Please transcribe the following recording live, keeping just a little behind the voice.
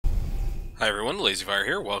Hi everyone, LazyFire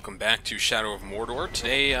here. Welcome back to Shadow of Mordor.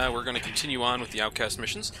 Today we're going to continue on with the Outcast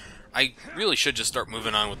missions. I really should just start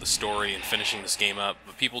moving on with the story and finishing this game up,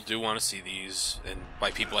 but people do want to see these, and by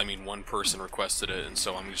people I mean one person requested it, and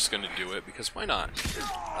so I'm just going to do it, because why not?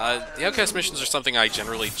 The Outcast missions are something I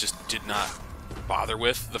generally just did not bother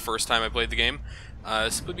with the first time I played the game,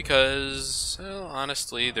 simply because, well,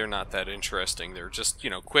 honestly, they're not that interesting. They're just, you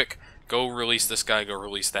know, quick, go release this guy, go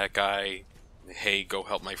release that guy, hey, go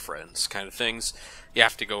help my friends, kind of things. You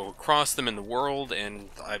have to go across them in the world, and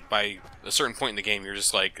by a certain point in the game, you're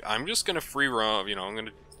just like, I'm just going to free roam, you know, I'm going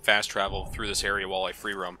to fast travel through this area while I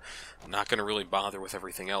free roam. I'm not going to really bother with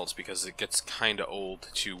everything else, because it gets kind of old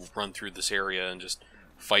to run through this area and just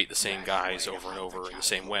fight the same guys over and over in the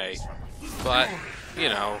same way. But, you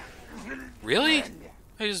know, really?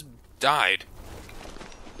 I just died.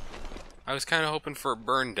 I was kind of hoping for a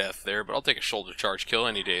burn death there, but I'll take a shoulder charge kill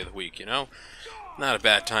any day of the week, you know? Not a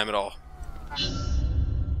bad time at all.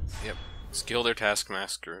 Yep. Kill their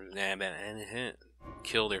taskmasters.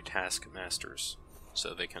 Kill their taskmasters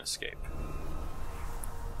so they can escape.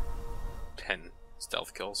 10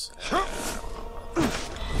 stealth kills.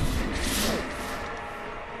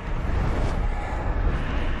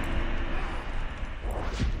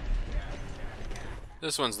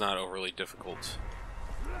 This one's not overly difficult.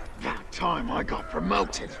 That time I got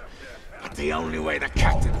promoted, but the only way the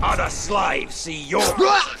captain and other slaves see your...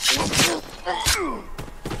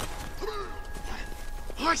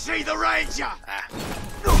 I see the ranger!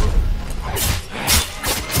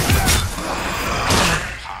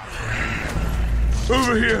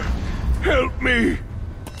 Over here! Help me!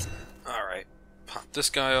 Alright, pop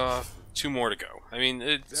this guy off. 2 more to go. I mean,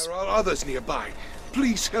 it's... There are others nearby.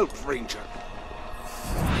 Please help, Ranger.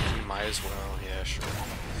 You might as well, yeah, sure.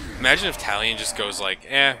 Imagine if Talion just goes like,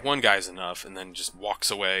 one guy's enough, and then just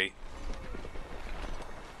walks away.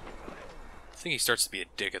 I think he starts to be a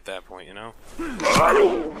dick at that point, you know?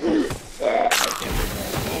 I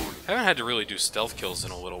haven't had to really do stealth kills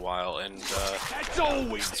in a little while, and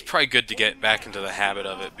it's probably good to get back into the habit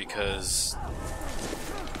of it, because...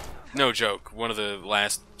 no joke, one of the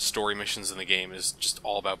last story missions in the game is just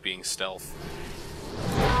all about being stealth.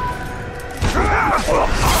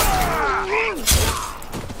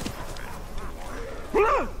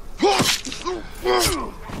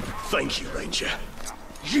 Thank you, Ranger.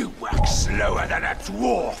 You work slower than a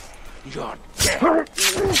dwarf. You're dead.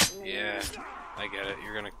 Yeah, I get it.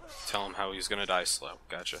 You're gonna tell him how he's gonna die slow.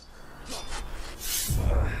 Gotcha.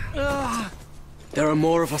 There are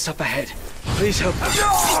more of us up ahead. Please help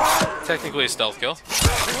us. Technically a stealth kill.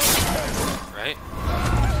 Right?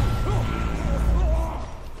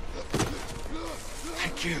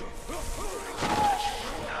 Thank you.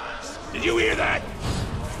 Did you hear that?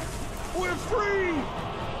 We're free!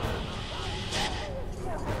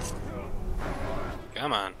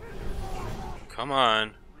 Come on. Come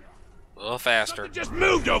on. A little faster. Something just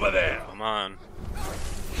moved over there! Come on.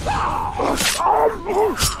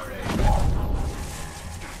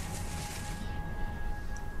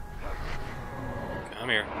 Come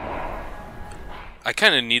here. I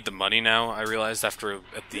kind of need the money now, I realized at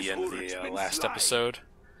the end of the last episode,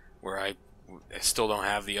 where I still don't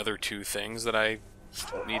have the other 2 things that I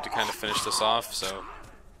need to kind of finish this off, so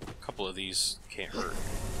a couple of these can't hurt.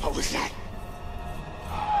 What was that?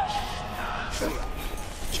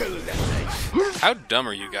 Kill that thing. How dumb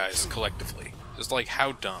are you guys, collectively? Just like,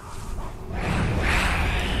 how dumb?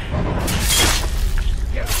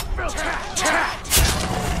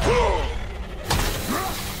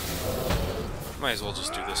 Might as well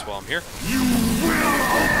just do this while I'm here.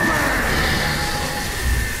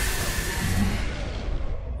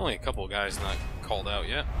 Only a couple of guys not called out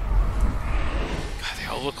yet. God, they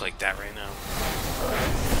all look like that right now.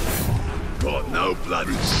 Got no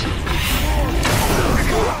bloody shit.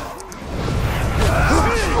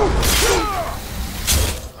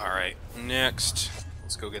 Alright, next.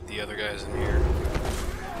 Let's go get the other guys in here.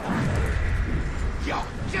 You're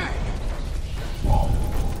dead.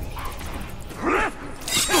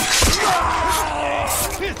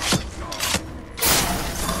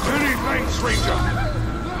 Any thanks, Ranger.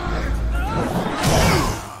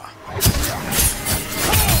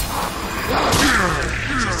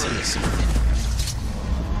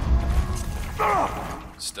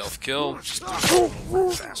 Stealth kill, just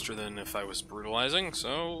faster than if I was brutalizing,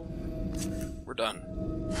 so we're done.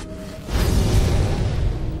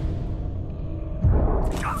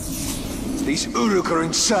 These Uruk are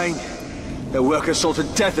insane. They'll work us all to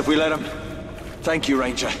death if we let them. Thank you,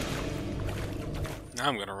 Ranger. Now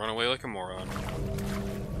I'm gonna run away like a moron.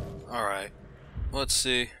 Alright, let's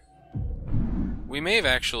see. We may have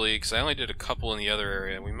actually, because I only did a couple in the other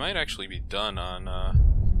area, we might actually be done on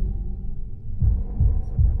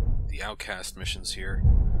the Outcast missions here.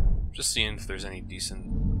 Just seeing if there's any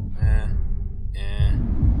decent...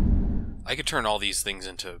 I could turn all these things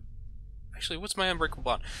into... Actually, what's my unbreakable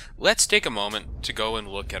bond? Let's take a moment to go and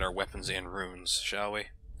look at our weapons and runes, shall we?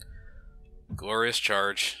 Glorious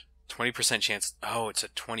Charge. 20% chance. Oh, it's a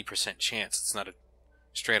 20% chance. It's not a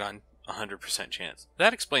straight-on 100% chance.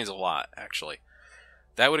 That explains a lot, actually.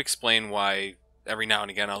 That would explain why every now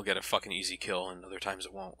and again I'll get a fucking easy kill and other times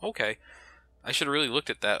it won't. Okay. I should have really looked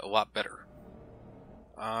at that a lot better.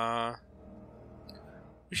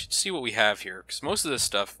 We should see what we have here, because most of this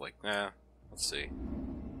stuff, like, let's see.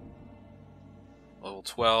 Level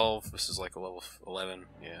 12, this is like a level 11,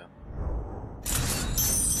 yeah.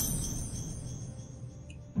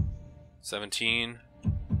 17,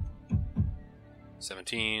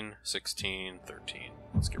 17, 16, 13.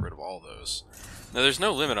 Let's get rid of all those. Now, there's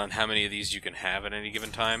no limit on how many of these you can have at any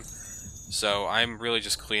given time, so I'm really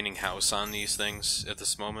just cleaning house on these things at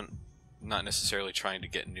this moment, not necessarily trying to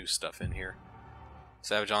get new stuff in here.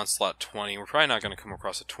 Savage Onslaught 20. We're probably not going to come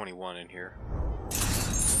across a 21 in here.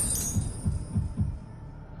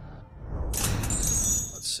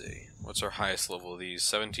 Let's see. What's our highest level of these?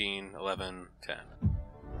 17, 11, 10.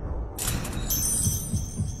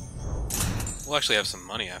 We'll actually have some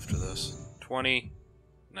money after this. 20,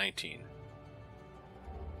 19.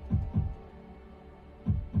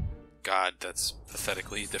 God, that's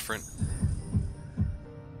pathetically different.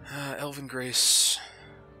 Elven Grace.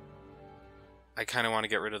 I kind of want to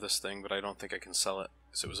get rid of this thing, but I don't think I can sell it,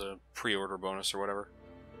 because it was a pre-order bonus or whatever.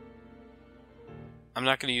 I'm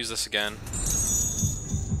not going to use this again.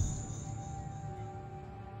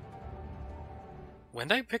 When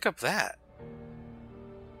did I pick up that?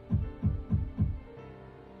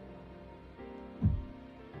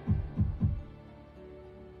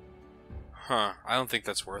 Huh, I don't think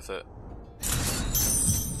that's worth it.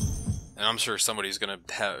 And I'm sure somebody's going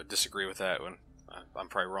to disagree with that when I'm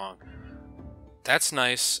probably wrong. That's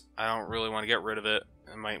nice. I don't really want to get rid of it.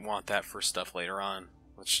 I might want that for stuff later on.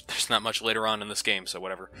 Which, there's not much later on in this game, so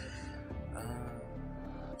whatever.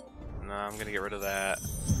 No, I'm going to get rid of that.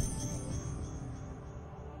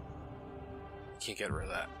 Can't get rid of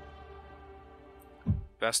that.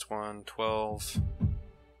 Best one, 12,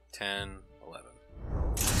 10, 11.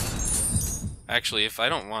 Actually, if I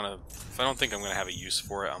don't think I'm going to have a use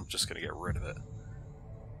for it, I'm just going to get rid of it.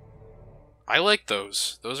 I like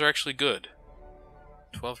those. Those are actually good.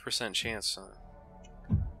 12% chance.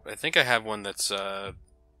 But I think I have one that's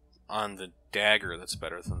on the dagger that's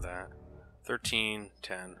better than that. 13,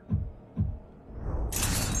 10.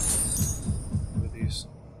 What are these?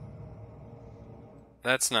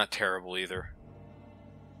 That's not terrible either.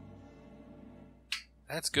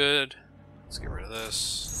 That's good. Let's get rid of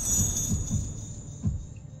this.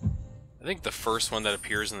 I think the first one that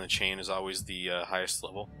appears in the chain is always the highest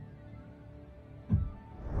level.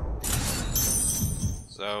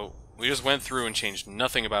 So, we just went through and changed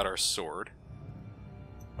nothing about our sword.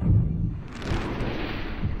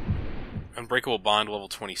 Unbreakable Bond level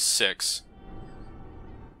 26.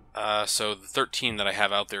 So the 13 that I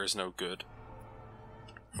have out there is no good.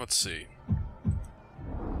 Let's see.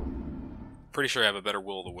 Pretty sure I have a better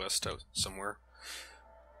Will of the Wisp out somewhere.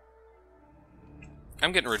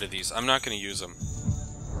 I'm getting rid of these. I'm not going to use them.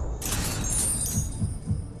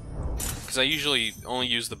 Because I usually only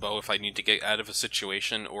use the bow if I need to get out of a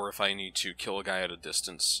situation or if I need to kill a guy at a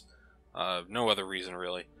distance. No other reason,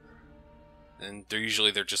 really. And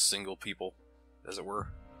they're just single people, as it were.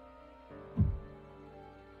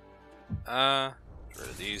 Get rid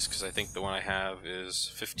of these, because I think the one I have is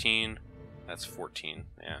 15. That's 14.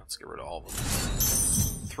 Yeah, let's get rid of all of them.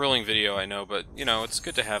 Thrilling video, I know, but, you know, it's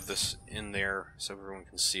good to have this in there so everyone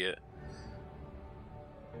can see it.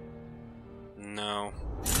 No.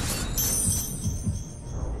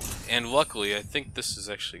 And luckily, I think this is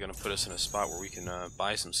actually going to put us in a spot where we can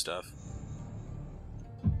buy some stuff.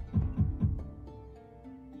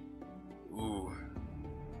 Ooh.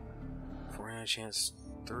 49 chance,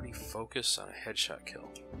 30 focus on a headshot kill.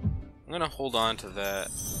 I'm going to hold on to that.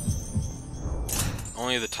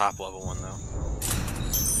 Only the top level one, though.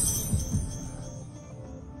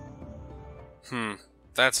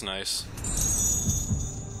 That's nice.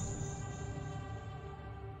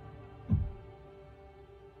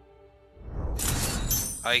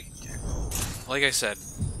 Like I said,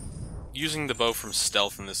 using the bow from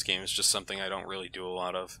stealth in this game is just something I don't really do a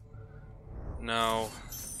lot of. No,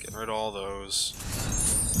 getting rid of all those.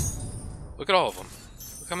 Look at all of them.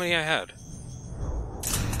 Look how many I had.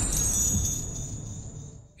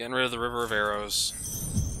 Getting rid of the River of Arrows.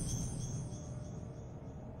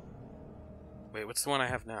 Wait, what's the one I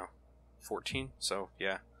have now? 14? So,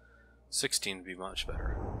 yeah. 16 would be much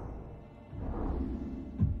better.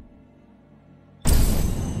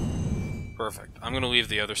 Perfect. I'm going to leave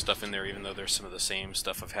the other stuff in there, even though there's some of the same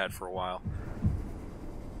stuff I've had for a while.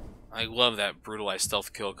 I love that brutalized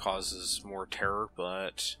stealth kill causes more terror,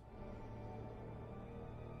 but...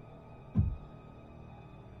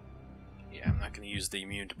 yeah, I'm not going to use the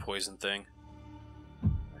immune to poison thing.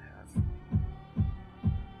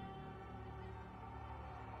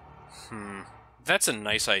 That's a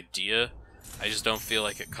nice idea. I just don't feel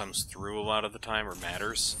like it comes through a lot of the time or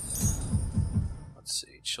matters. Let's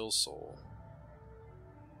see, Chill Soul.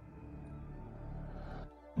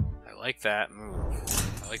 I like that move.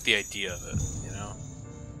 I like the idea of it, you know?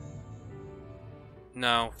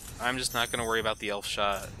 No, I'm just not going to worry about the elf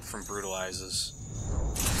shot from brutalizes.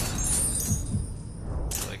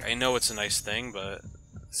 Like, I know it's a nice thing, but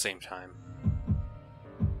at the same time...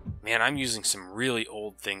 man, I'm using some really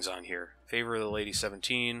old things on here. Favor of the Lady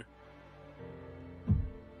 17.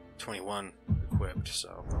 21 equipped,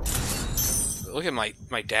 so... but look at my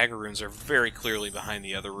dagger runes are very clearly behind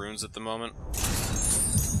the other runes at the moment.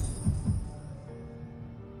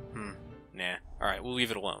 Nah. Alright, we'll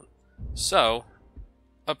leave it alone. So,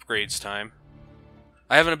 upgrades time.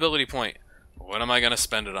 I have an ability point. What am I gonna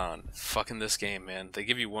spend it on? Fucking this game, man. They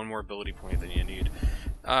give you one more ability point than you need.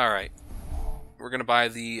 Alright. We're gonna buy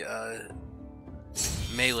the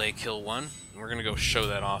melee kill one, and we're gonna go show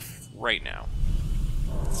that off right now.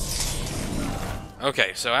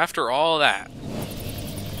 Okay, so after all that...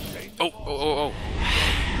 oh.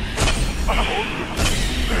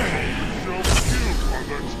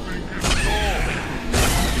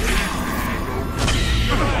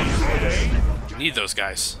 Need those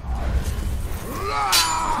guys.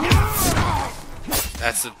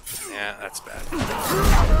 That's a... yeah, that's bad.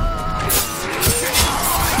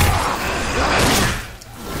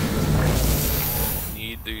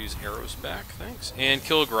 Need these arrows back, thanks. And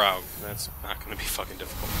kill a Graug. That's not going to be fucking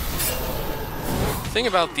difficult. The thing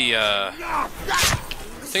about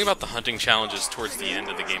the hunting challenges towards the end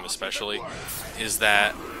of the game especially is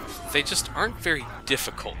that they just aren't very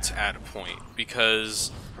difficult at a point,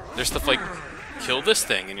 because there's stuff like kill this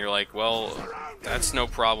thing and you're like, well, that's no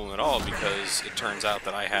problem at all, because it turns out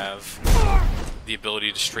that I have the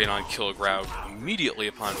ability to straight on kill a Graug immediately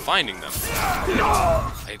upon finding them.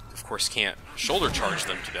 I, of course, can't shoulder charge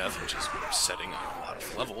them to death, which is upsetting on a lot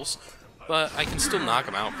of levels, but I can still knock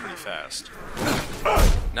them out pretty fast.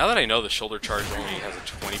 Now that I know the shoulder charge only has a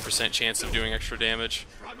 20% chance of doing extra damage,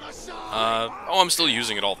 I'm still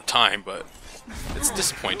using it all the time, but it's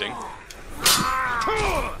disappointing.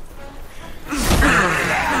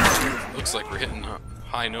 Looks like we're hitting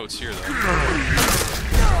high notes here, though.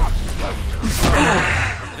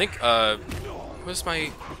 I think, what's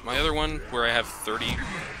my other one where I have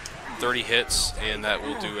 30 hits and that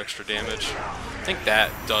will do extra damage? I think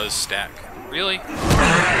that does stack. Really?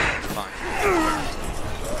 Fine.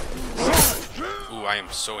 Ooh, I am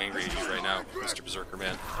so angry at you right now, Mr. Berserker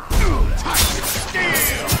Man.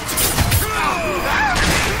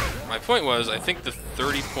 My point was, I think the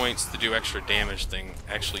 30 points to do extra damage thing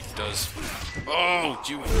actually does... oh,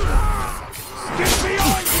 you...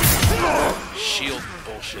 shield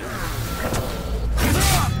bullshit.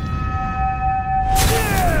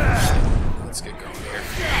 Let's get going here.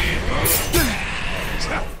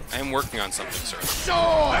 I am working on something, sir.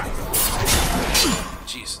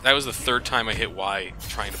 Jeez, that was the third time I hit Y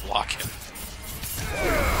trying to block him.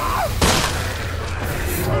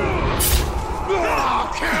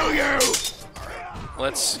 I'll kill you! Alright,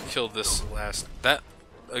 let's kill this last... that...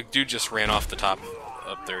 a dude just ran off the top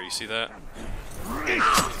up there, you see that?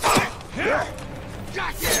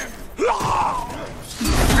 Got him!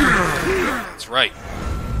 That's right.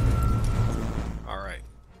 Alright,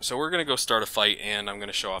 so we're gonna go start a fight, and I'm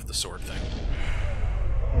gonna show off the sword thing.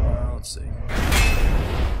 Let's see.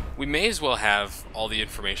 We may as well have all the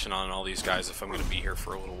information on all these guys if I'm gonna be here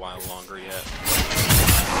for a little while longer yet.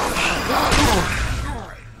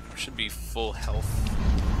 Alright, should be full health.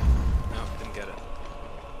 No, didn't get it.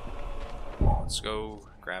 Let's go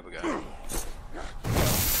grab a guy.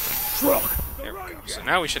 There we go. So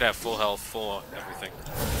now we should have full health, full everything.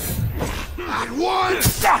 And one!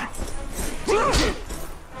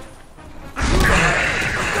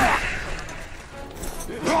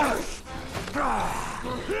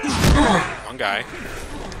 One guy.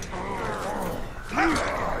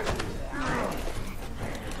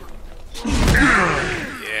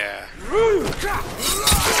 Yeah.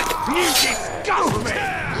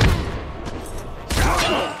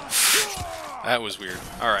 That was weird.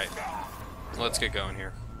 Alright. Let's get going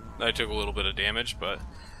here. That took a little bit of damage, but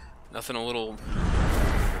Nothing a little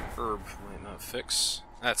herb might not fix.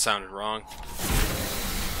 That sounded wrong.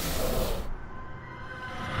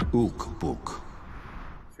 Ook book.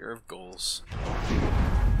 Fear of goals.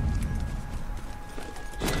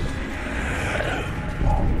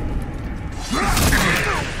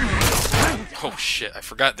 Oh shit, I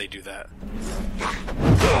forgot they do that.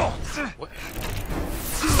 What?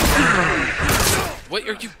 What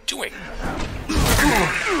are you doing?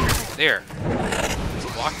 There.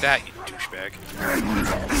 Block that, you douchebag.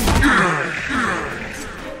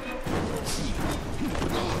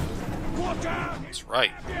 That's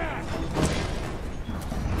right.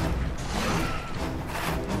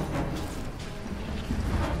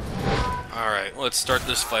 Alright, let's start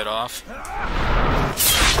this fight off.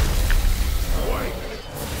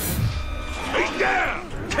 He's down!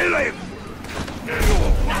 Kill him!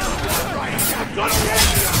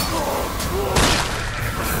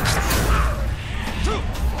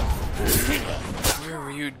 Where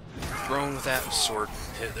were you thrown with that sword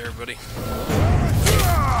hit there, buddy?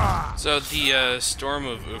 So the Storm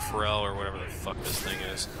of Ufrel, or whatever the fuck this thing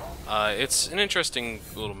is, it's an interesting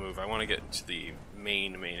little move. I want to get into the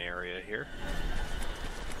main area here.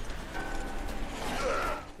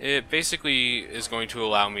 It basically is going to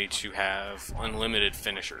allow me to have unlimited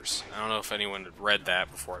finishers. I don't know if anyone had read that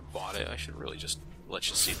before I bought it. I should really just let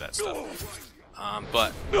you see that stuff.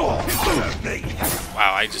 But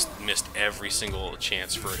wow, I just missed every single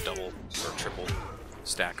chance for a double or triple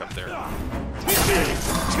stack up there.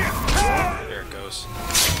 There it goes.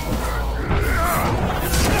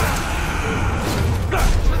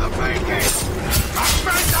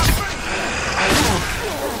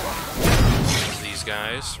 These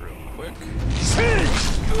guys real quick.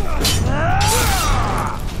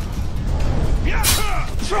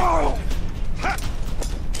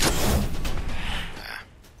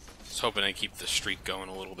 Was hoping I keep the streak going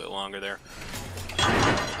a little bit longer there.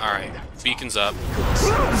 Alright, beacon's up.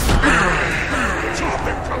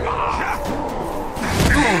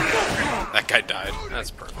 That guy died. That's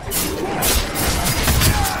perfect.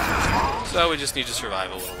 So we just need to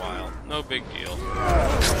survive a little while. No big deal.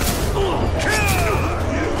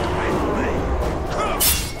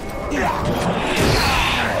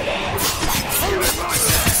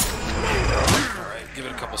 Alright, give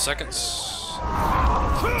it a couple seconds.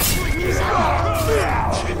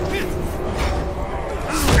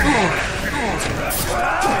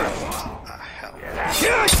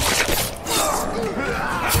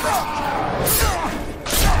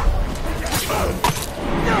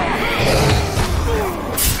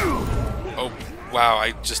 Oh, wow,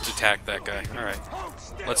 I just attacked that guy. Alright,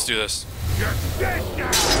 let's do this.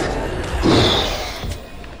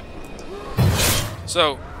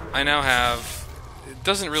 So, I now have... It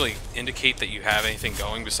doesn't really indicate that you have anything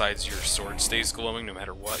going besides your sword stays glowing no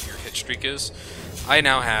matter what your hit streak is. I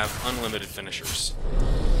now have unlimited finishers.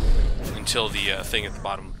 Until the thing at the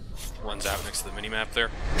bottom runs out next to the minimap there.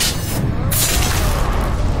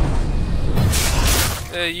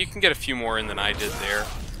 You can get a few more in than I did there.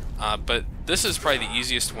 But this is probably the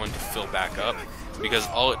easiest one to fill back up, because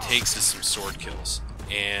all it takes is some sword kills.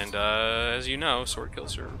 And as you know, sword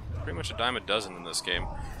kills are pretty much a dime a dozen in this game.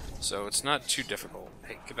 So it's not too difficult.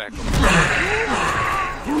 Hey, get back over here.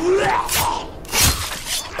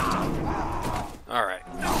 Alright.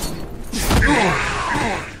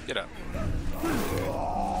 Get up.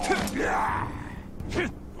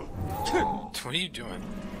 What are you doing?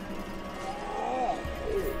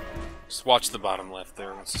 Just watch the bottom left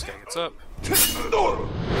there once this guy gets up.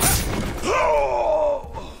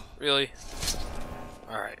 Really?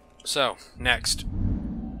 Alright, so, next.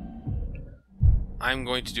 I'm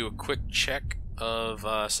going to do a quick check of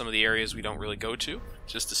some of the areas we don't really go to,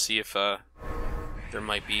 just to see if there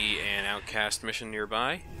might be an Outcast mission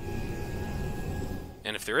nearby.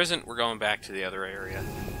 And if there isn't, we're going back to the other area.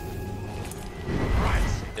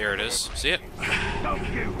 There it is. See it? Don't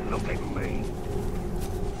you look at me.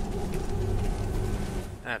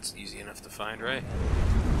 That's easy enough to find, right?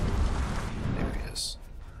 There he is.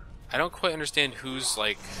 I don't quite understand who's,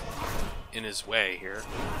 like, in his way here.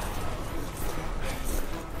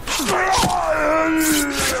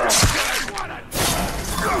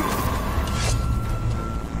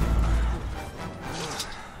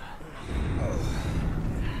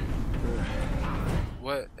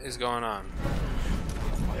 What is going on?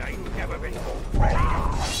 I ain't never been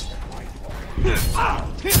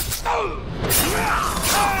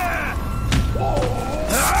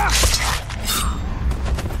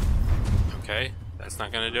Okay, that's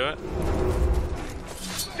not gonna do it.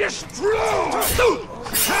 destroy.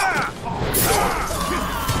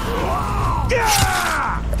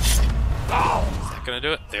 That Not gonna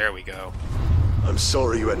do it? There we go. I'm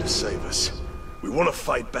sorry you had to save us. We want to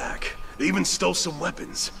fight back. They even stole some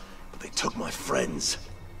weapons, but they took my friends.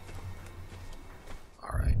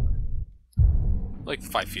 Alright. Like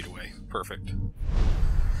 5 feet away. Perfect.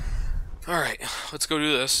 Alright, let's go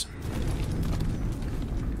do this.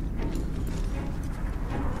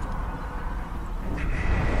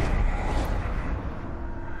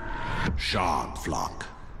 Shardflock.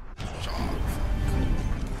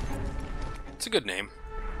 It's a good name.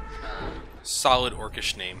 Solid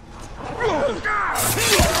orcish name.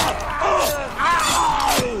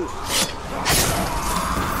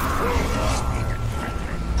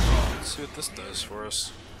 Let's see what this does for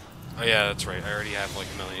us. Oh yeah, that's right. I already have like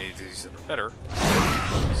a million of these that are better.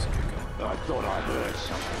 Let's keep going. I thought I heard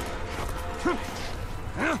something.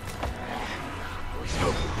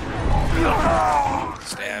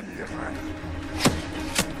 Stab.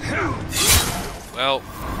 Well,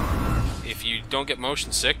 if you don't get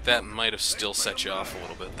motion sick, that might have still set you off a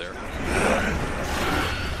little bit there.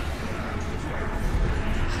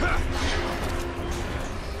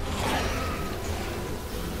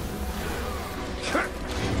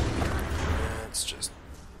 It's just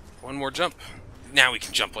one more jump. Now we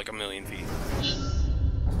can jump like a million feet.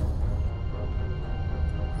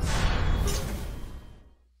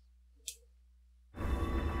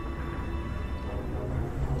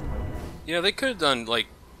 You know, they could have done like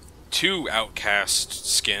 2 Outcast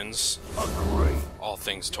skins. Agree. All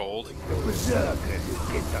things told. The berserkers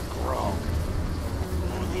who get the grog.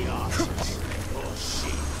 Or the archers. Or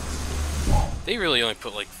sheep. They really only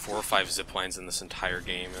put like 4 or 5 zip lines in this entire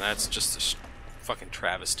game, and that's just a fucking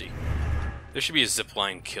travesty. There should be a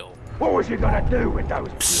zipline kill. What was you gonna do with those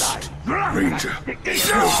blood? Ranger!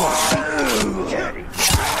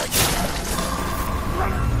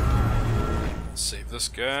 Let's save this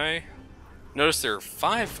guy. Notice there are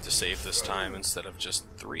 5 to save this time instead of just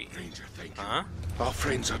 3. Ranger, thank you. Huh? Our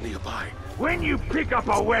friends are nearby. When you pick up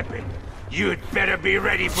a weapon, you'd better be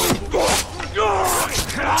ready for...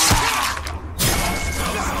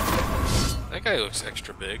 That guy looks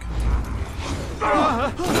extra big.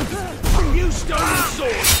 You stole the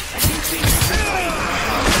sword, and you think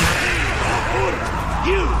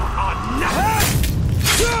you are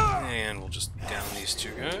nothing! And we'll just down these 2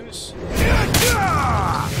 guys.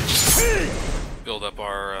 Build up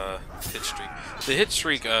our hit streak. The hit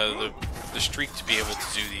streak, the streak to be able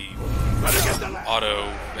to do the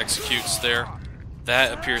auto executes there,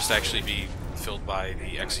 that appears to actually be filled by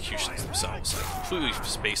the executions themselves. I completely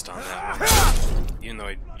spaced on that one, even though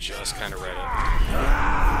I just kind of read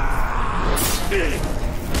it.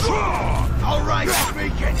 All right,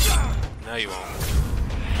 beacon. Now you won't.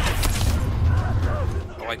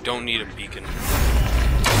 Oh, I don't need a beacon.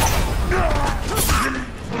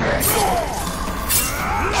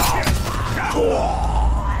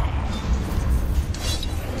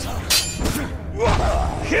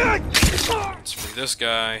 Let's free this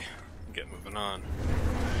guy and get moving on.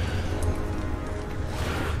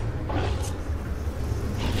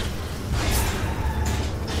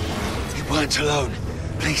 You weren't alone.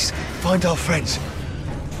 Please, find our friends.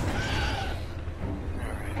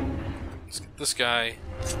 Alright. Let's get this guy.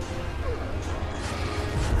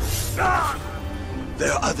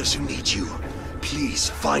 There are others who need you. Please,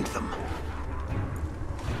 find them.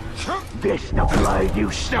 This the blade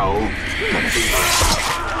you stole?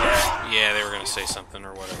 Yeah, they were gonna say something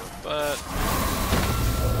or whatever, but...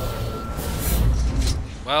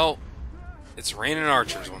 Well, it's raining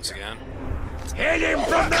archers once again. Hit him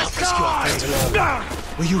from the side!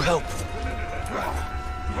 Will you help?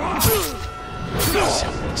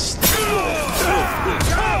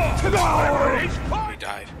 He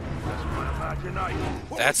died.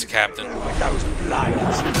 That's the captain. Those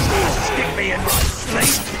blades! Stick me in my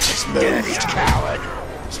sleep! Dirty coward!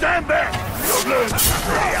 Stand back! You'll learn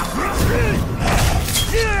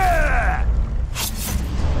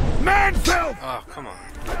Man filth! Oh, come on.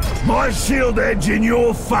 My shield edge in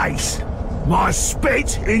your face! My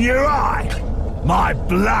spit in your eye! My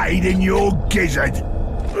blade in your gizzard!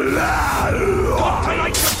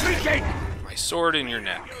 My sword in your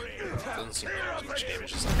neck. Doesn't seem to do as much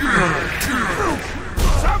damage as that.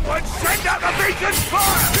 Someone send out the beacon's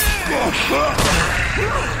fire!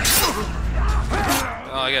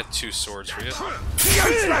 Oh, I got 2 swords for you.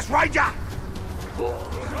 Useless, Ranger! Oh,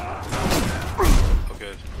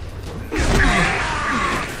 good.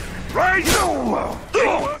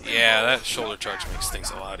 Yeah, that shoulder charge makes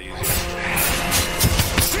things a lot easier.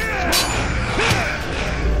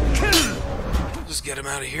 Just get him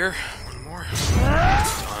out of here. One more.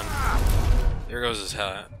 Done. There goes his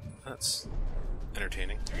hat. That's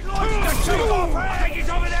entertaining.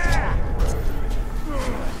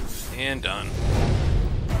 And done.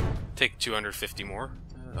 Take 250 more.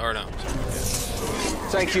 Or no.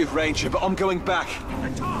 Thank you, Ranger, but I'm going back.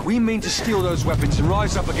 We mean to steal those weapons and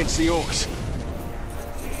rise up against the orcs.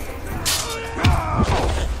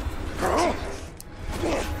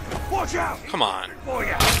 Watch out! Come on.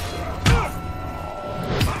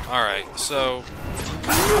 Alright, so...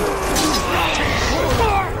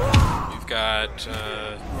 we've got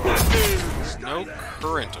no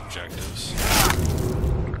current objectives.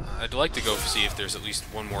 I'd like to go see if there's at least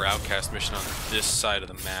one more Outcast mission on this side of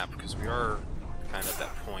the map, because we are kind of at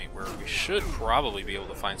that point where we should probably be able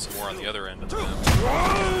to find some more on the other end of the map.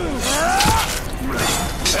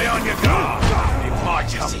 Stay on your guard! It might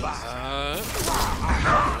come back.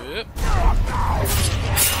 Yep.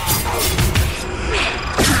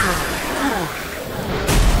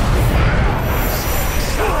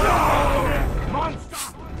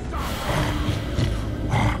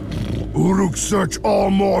 Uruk search all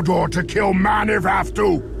Mordor to kill man if have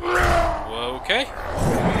to. Okay.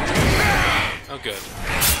 Oh, good.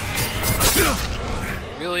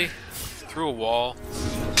 Really? Through a wall?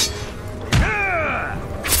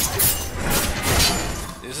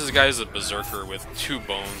 This is a guy who's a berserker with 2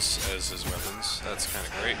 bones as his weapons. That's kind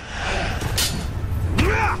of great.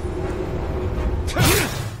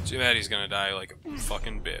 Too bad he's gonna die like a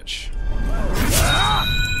fucking bitch.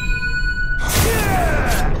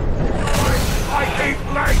 I think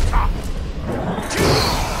later.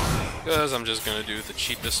 Because I'm just gonna do the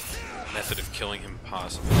cheapest method of killing him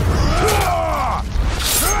possible.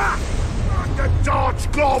 The dodge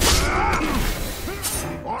glob.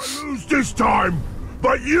 I lose this time,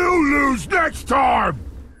 but you lose next time.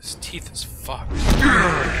 His teeth is fucked.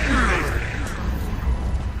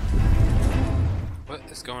 What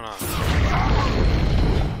is going on?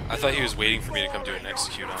 I thought he was waiting for me to come do an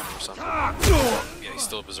execute on him or something. Yeah, he's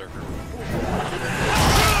still a berserker.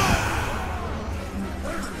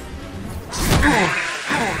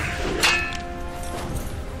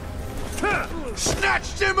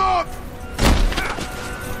 Snatched him up!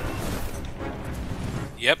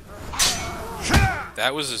 Yep.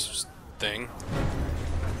 That was his thing.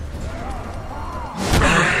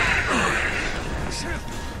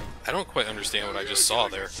 I don't quite understand what I just saw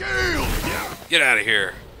there. Get out of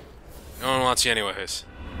here. No one wants you anyways.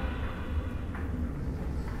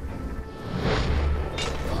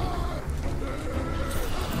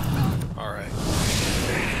 Alright.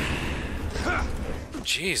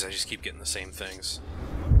 Jeez, I just keep getting the same things.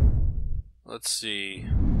 Let's see.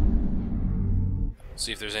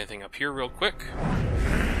 See if there's anything up here real quick.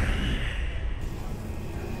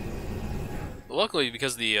 Luckily,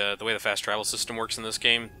 because the way the fast travel system works in this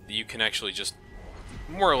game, you can actually just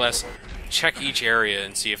more or less check each area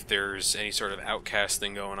and see if there's any sort of outcast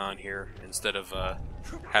thing going on here, instead of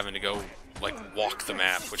having to go like walk the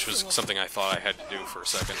map, which was something I thought I had to do for a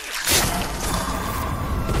second.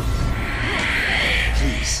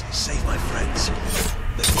 Please, save my friends.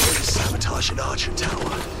 They're going to sabotage an archer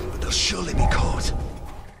tower, but they'll surely be caught.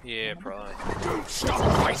 Yeah, probably. Don't stop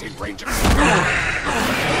fighting, Ranger.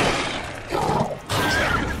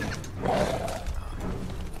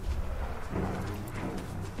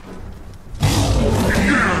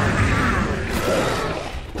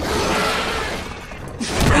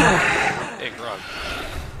 Hey, Grog.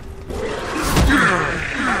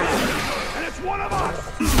 And it's one of us!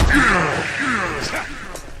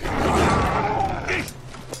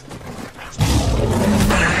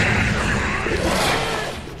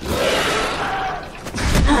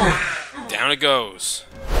 Down it goes.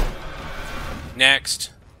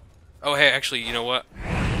 Next. Oh, hey, actually, you know what?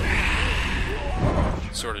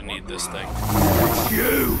 Sort of need this thing.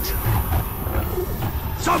 Shoot!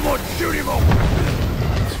 Someone shoot him up!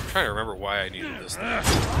 I'm trying to remember why I needed this thing.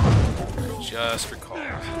 Just recall.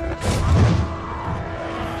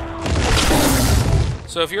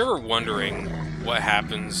 So if you're ever wondering what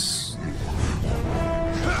happens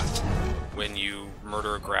when you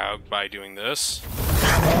murder a Graug by doing this,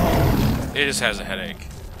 it just has a headache.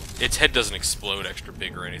 Its head doesn't explode extra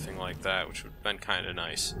big or anything like that, which would have been kind of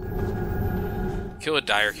nice. Kill a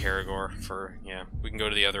dire Caragor for, yeah, we can go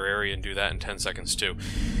to the other area and do that in 10 seconds too.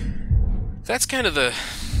 That's kind of the...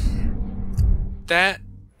 That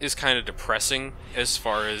is kind of depressing as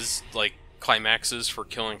far as, like, climaxes for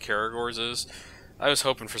killing Caragors is. I was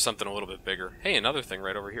hoping for something a little bit bigger. Hey, another thing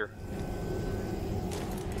right over here.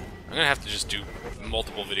 I'm gonna have to just do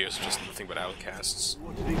multiple videos just nothing but outcasts.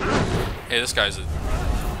 Hey, this guy's a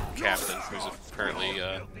captain who's apparently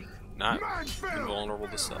not invulnerable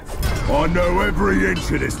to stealth. I know every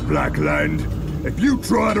inch of this black land. If you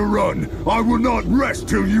try to run, I will not rest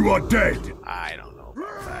till you are dead. I don't know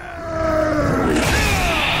about that.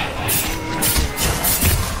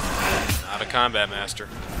 combat master.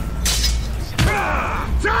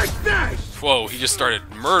 Take this! Whoa, he just started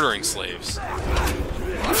murdering slaves.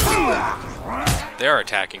 They're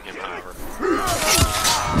attacking him, however.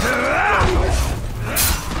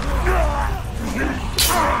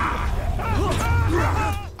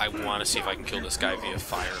 I want to see if I can kill this guy via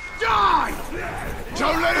fire. Die!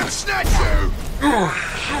 Don't let him snatch you!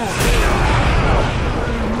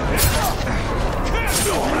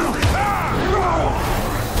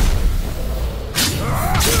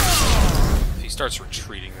 If he starts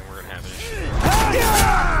retreating, then we're gonna have an issue.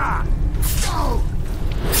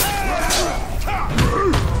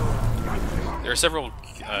 There are several.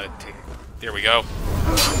 There we go.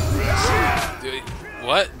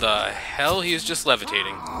 What the hell? He is just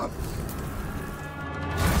levitating.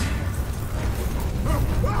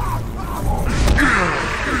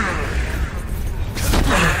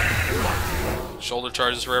 Shoulder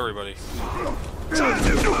charges for everybody.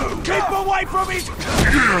 Keep away from his...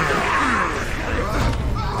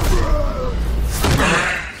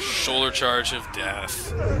 Shoulder charge of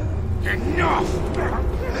death. Enough!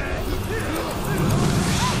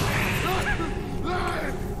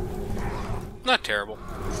 Not terrible.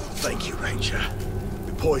 Thank you, Ranger.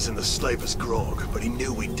 We poisoned the slaver's grog, but he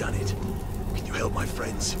knew we'd done it. Can you help my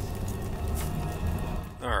friends?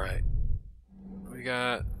 Alright. We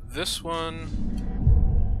got this one.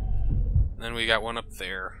 Then we got one up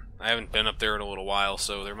there. I haven't been up there in a little while,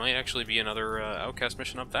 so there might actually be another Outcast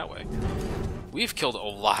mission up that way. We've killed a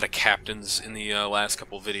lot of captains in the last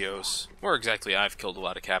couple videos. More exactly, I've killed a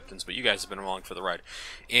lot of captains, but you guys have been along for the ride.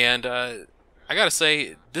 And I gotta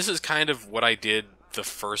say, this is kind of what I did the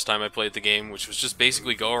first time I played the game, which was just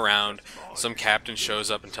basically go around, some captain shows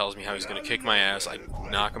up and tells me how he's gonna kick my ass, I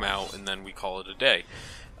knock him out, and then we call it a day.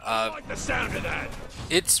 I like the sound of that.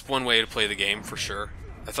 It's one way to play the game, for sure.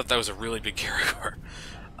 I thought that was a really big character.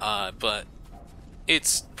 But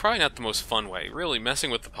it's probably not the most fun way. Really,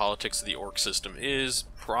 messing with the politics of the orc system is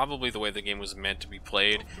probably the way the game was meant to be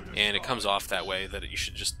played, and it comes off that way, that you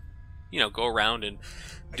should just, you know, go around and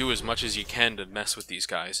do as much as you can to mess with these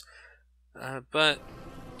guys. But,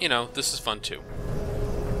 you know, this is fun too.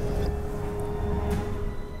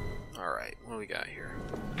 Alright, what do we got here?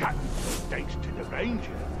 Thanks to the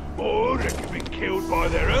Ranger, more that have been killed by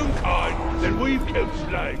their own kind than we've killed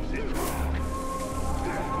slaves in.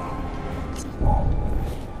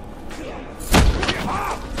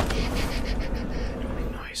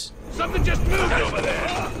 Nice. Something just moved over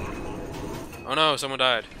there! Oh no, someone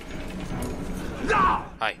died.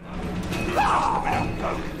 Hi.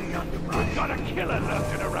 We've got a killer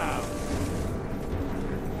lurking around.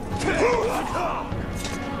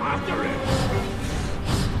 After him!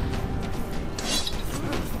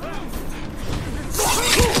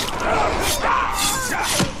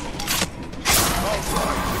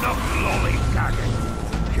 Alright, enough lollygagging.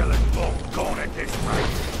 Killing more gone at this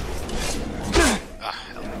rate. Ah,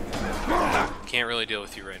 hell. Can't really deal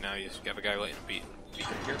with you right now. You have a guy waiting to beat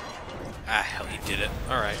him here. Ah, hell, he did it.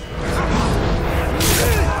 Alright.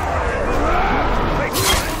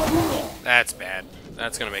 That's bad.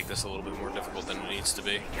 That's gonna make this a little bit more difficult than it needs to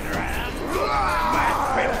be.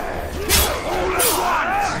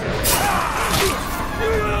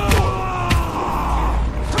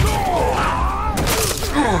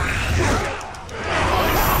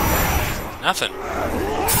 Nothing.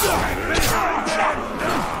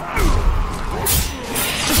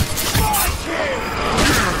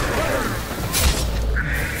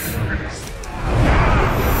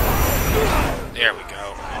 There we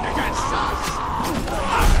go.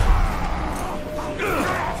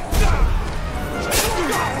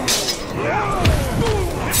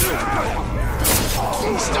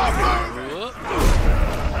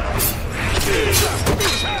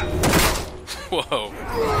 Whoa.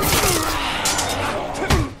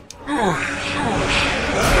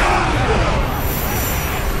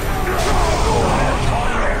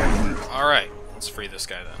 Alright, let's free this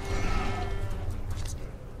guy then.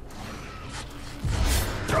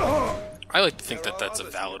 I like to think that that's a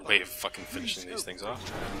valid way of fucking finishing these things off.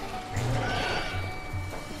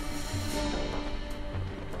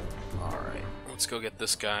 Alright, let's go get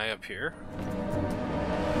this guy up here.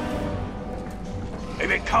 If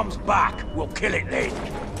it comes back, we'll kill it then.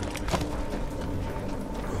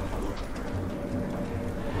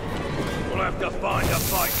 We'll have to find a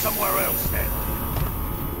fight somewhere else then.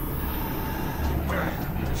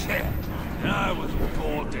 Shit, I was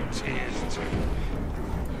bored to tears too.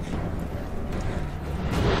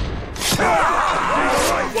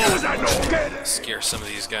 What was that noise? Scare some of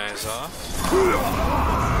these guys off.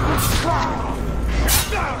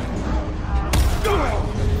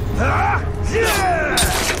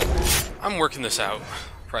 I'm working this out.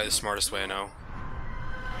 Probably the smartest way I know.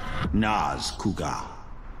 Naz Kuga.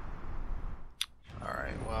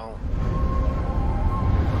 Alright, well...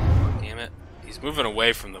 Damn it. He's moving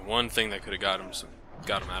away from the one thing that could have got him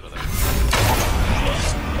out of there.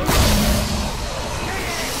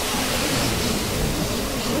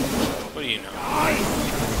 What do you know?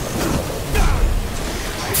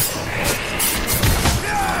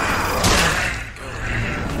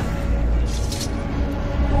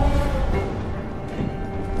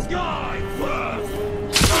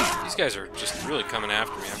 These guys are just really coming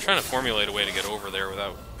after me. I'm trying to formulate a way to get over there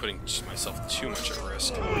without putting myself too much at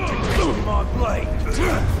risk. My blade.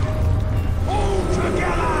 All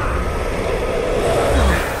together.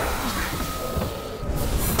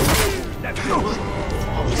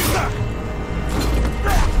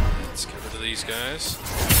 Let's get rid of these guys.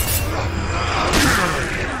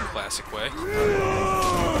 Classic way.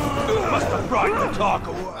 Must have brought the talk.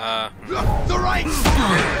 The right.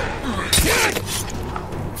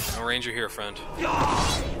 No ranger here, friend.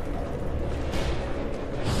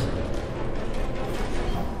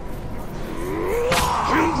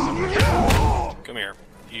 Come here.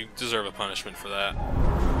 You deserve a punishment for that.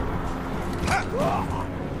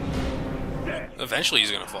 Eventually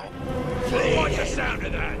he's gonna fall. What's the sound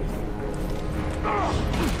of that?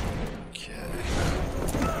 Okay.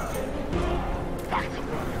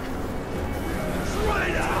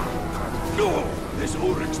 This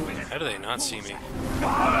Ulrich's been. How do they not see me?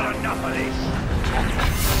 I've had enough of this.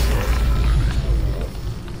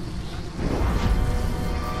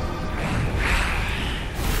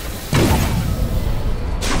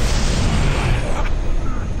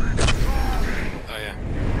 Oh yeah.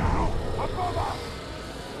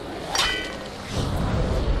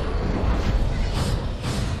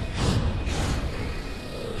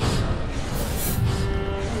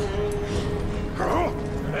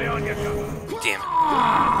 Stay on your cover. Damn it.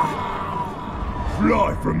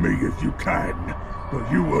 Fly from me if you can,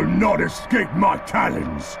 but you will not escape my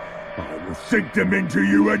talons. I will sink them into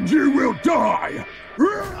you and you will die!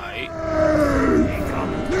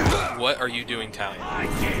 What are you doing, Talion?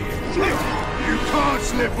 You can't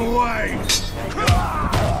slip away!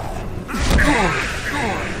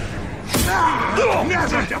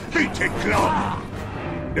 Never defeated, Club!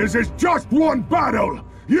 This is just one battle!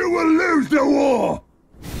 You will lose the war!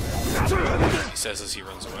 He says as he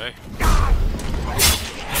runs away.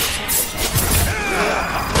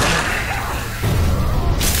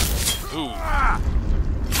 Ooh. A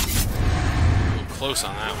little close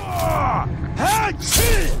on that one.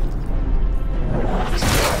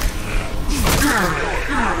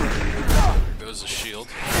 There goes the shield.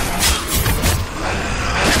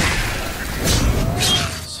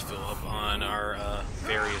 Let's fill up on our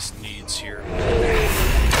various needs here.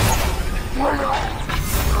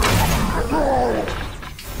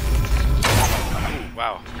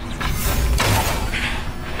 Wow.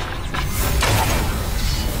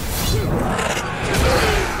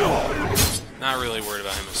 Not really worried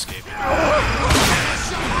about him escaping.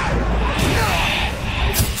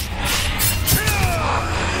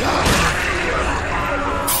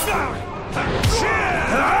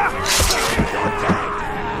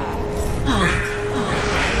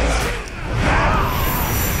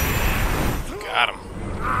 Got him.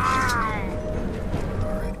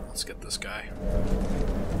 Alright, let's get this guy.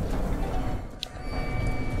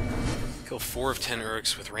 Kill 4 of 10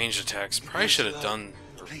 Urks with ranged attacks. Probably should have done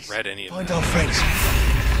or read any of that. Find our friends.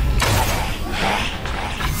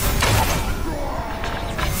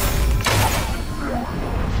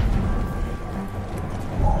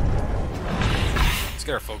 Let's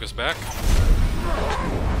get our focus back.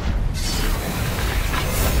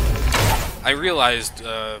 I realized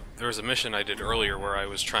there was a mission I did earlier where I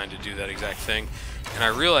was trying to do that exact thing, and I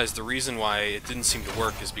realized the reason why it didn't seem to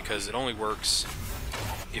work is because it only works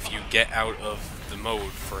if you get out of the mode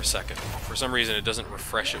for a second. For some reason, it doesn't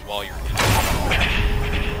refresh it while you're in it.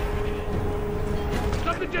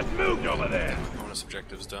 Something just moved over there! Bonus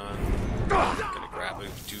objective's done. Gonna grab a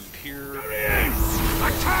dude here. There he is!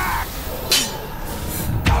 Attack!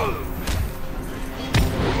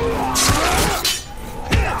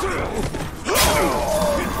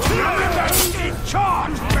 In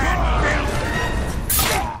charge,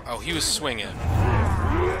 Oh, he was swinging.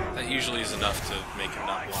 That usually is enough to make him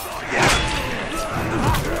not block.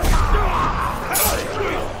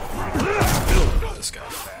 This guy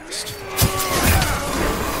fast.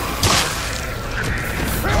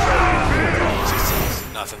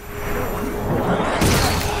 Nothing.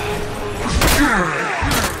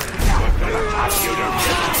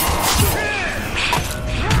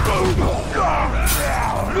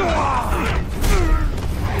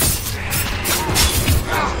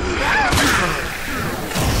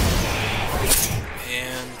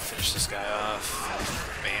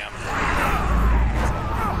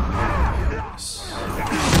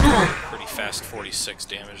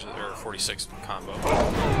 damage, or 46 combo.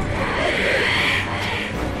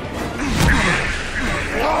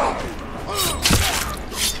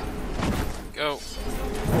 Go.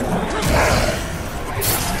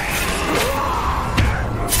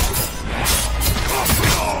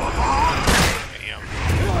 Damn.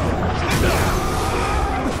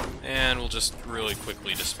 And we'll just really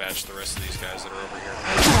quickly dispatch the rest of these guys that are over here.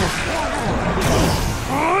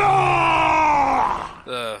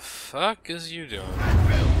 The fuck is you doing?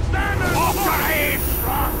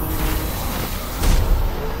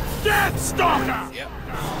 Deathstalker! Yep.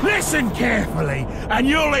 Listen carefully, and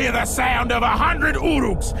you'll hear the sound of 100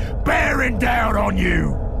 Uruks bearing down on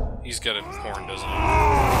you! He's got a horn, doesn't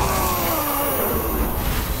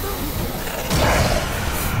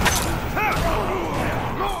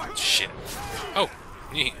he? Shit. Oh,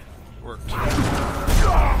 neat. Worked.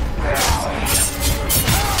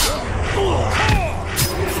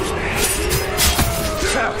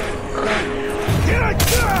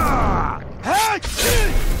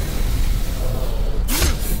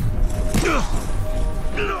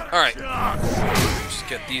 Alright. Just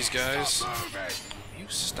get these guys. You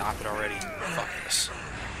stop it already. Fuck this.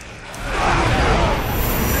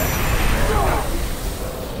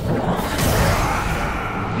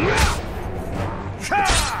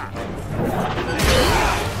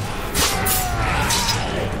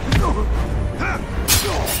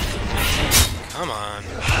 Come on.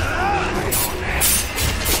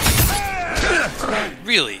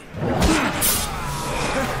 Really?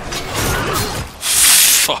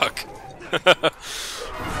 Fuck.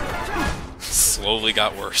 Slowly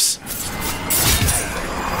got worse.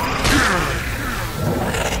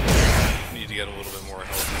 Need to get a little bit more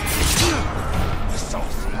health.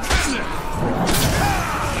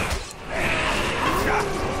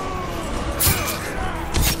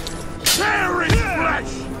 Tearing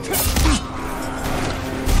flesh!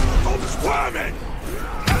 I'm squirming!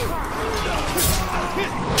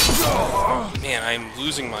 Man, I'm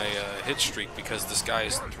losing my hit streak because this guy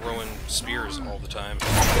is throwing spears all the time.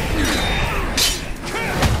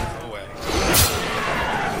 No way.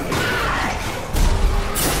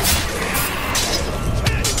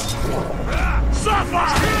 Suffer!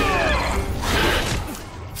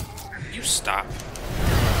 You stop.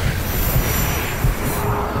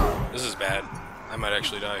 This is bad. I might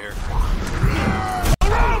actually die here.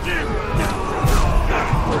 Around him!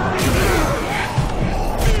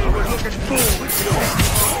 Looking forward to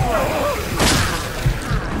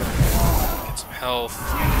Get some health.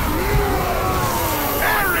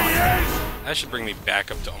 There he is! That should bring me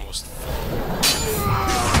back up to almost full.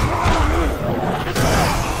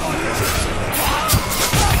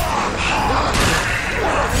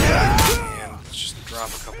 And let's just drop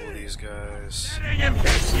a couple of these guys.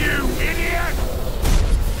 You idiot!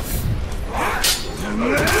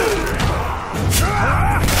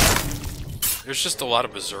 There's just a lot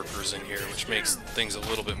of berserkers in here, which makes things a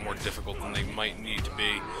little bit more difficult than they might need to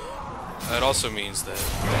be. That also means that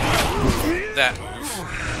that move,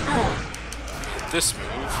 this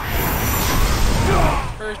move,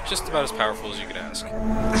 are just about as powerful as you could ask.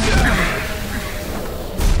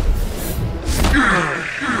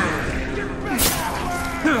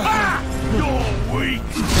 You're weak!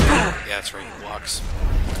 Yeah, that's right, he blocks.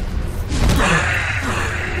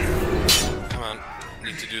 Come on,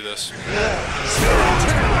 need to do this.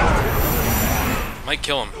 Might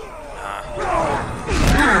kill him.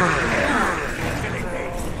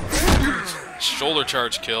 Shoulder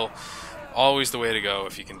charge kill. Always the way to go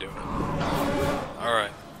if you can do it.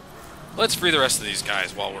 Alright. Let's free the rest of these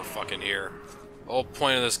guys while we're fucking here. The whole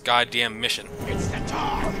point of this goddamn mission. It's the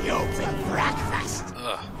time you for breakfast!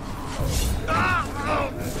 Ugh.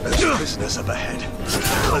 There's prisoners up ahead.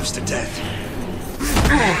 Close to death.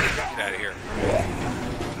 Get out of here.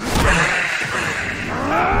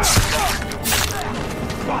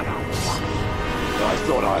 I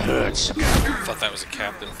thought I heard some. Thought that was a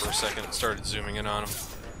captain for a second and started zooming in on him.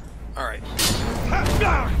 Alright.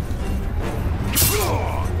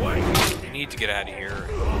 We need to get out of here.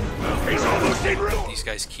 He's almost in room. These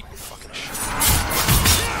guys keep fucking shit.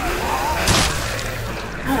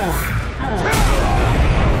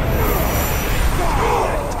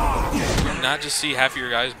 Not just see half of your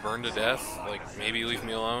guys burn to death? Like, maybe leave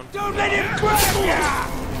me alone? Don't let him grab you!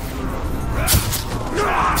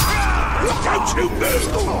 Don't you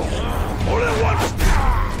move! All at once!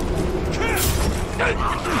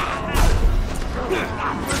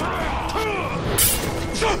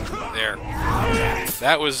 There.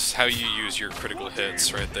 That was how you use your critical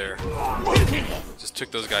hits right there. Just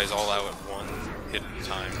took those guys all out at one hit at a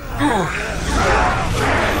time.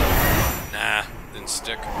 Nah, didn't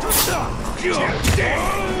stick.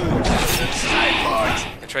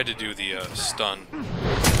 I tried to do the stun.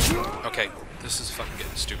 Okay, this is fucking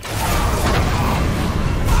getting stupid.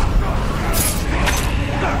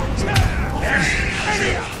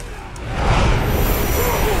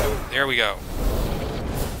 There we go.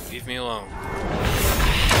 Leave me alone.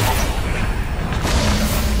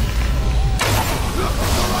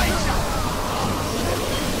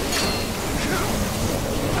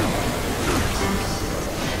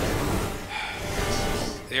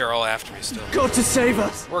 They are all after me still. Got to save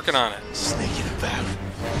us! Working on it. Sneaking about.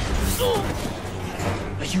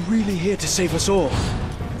 Are you really here to save us all?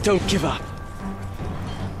 Don't give up.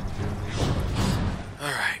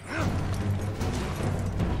 Alright.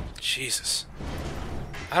 Jesus.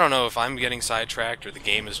 I don't know if I'm getting sidetracked or the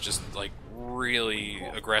game is just, like, really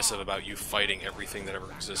aggressive about you fighting everything that ever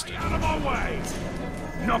existed. Out of my way!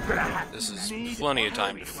 Not gonna happen. This is plenty of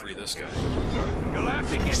time to free this guy. You'll have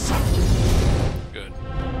to get some. Good.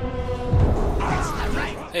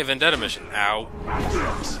 Hey, Vendetta mission. Ow.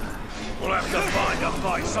 We'll have to find a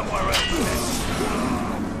fight somewhere else.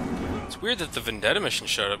 It's weird that the Vendetta mission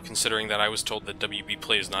showed up, considering that I was told that WB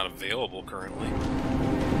Play is not available currently.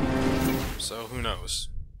 So, who knows?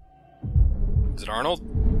 Is it Ahnuld?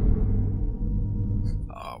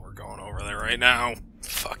 Oh, we're going over there right now.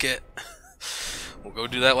 Fuck it. We'll go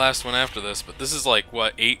do that last one after this, but this is like,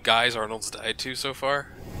 what, 8 guys Arnold's died to so far?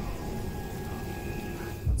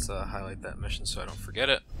 Let's highlight that mission so I don't forget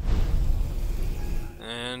it.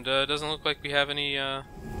 And it doesn't look like we have any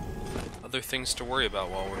other things to worry about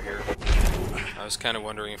while we're here. I was kind of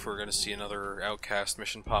wondering if we're going to see another Outcast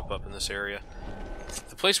mission pop up in this area.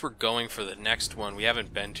 The place we're going for the next one we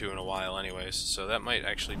haven't been to in a while anyways, so that might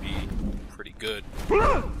actually be pretty good.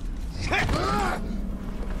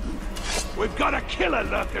 We've got a killer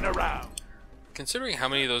lurking around. Considering how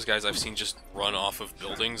many of those guys I've seen just run off of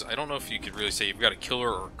buildings, I don't know if you could really say you've got a killer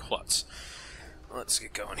or a klutz. Let's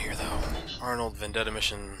get going here, though. Ahnuld Vendetta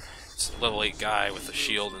mission. It's a level 8 guy with a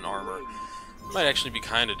shield and armor. Might actually be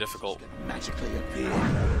kind of difficult. Magically appear,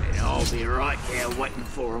 and I'll be right there waiting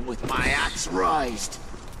for him with my axe raised.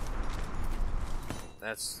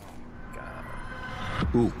 That's...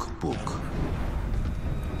 Ook book.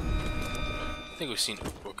 I think we've seen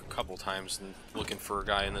Book a couple times and looking for a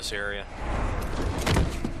guy in this area.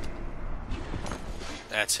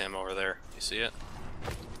 That's him over there. You see it?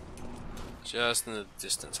 Just in the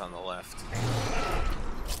distance on the left.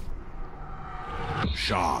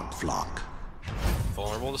 Shard flock.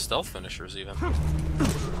 Vulnerable to stealth finishers, even.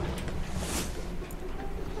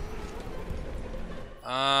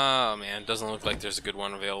 Oh man, doesn't look like there's a good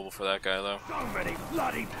one available for that guy, though. So many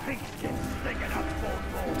bloody pigskin sticking up for.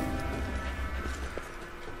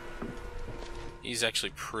 He's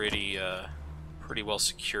actually pretty well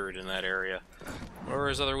secured in that area. What are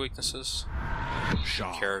his other weaknesses?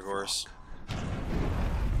 Caragors.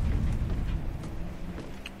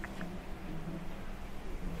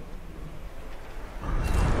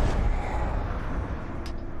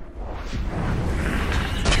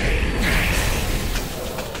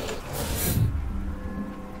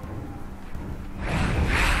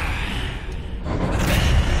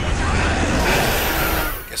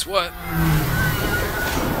 Guess what?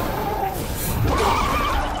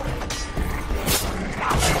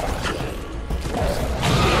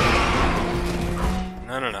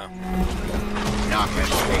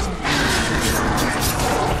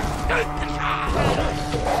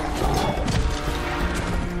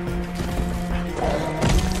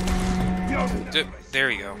 No. There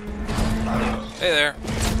you go. Hey there.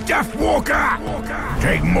 Deathwalker!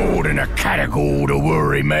 Take more than a catagore to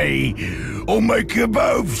worry me. I'll make you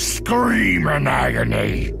both scream in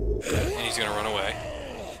agony. And he's gonna run away.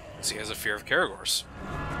 Because he has a fear of Caragors.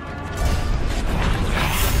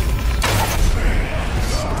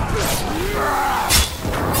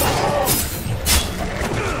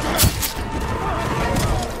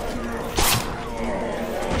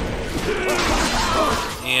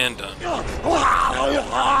 And done.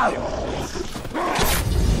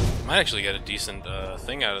 Might actually get a decent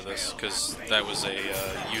thing out of this, because that was a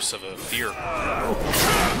use of a fear.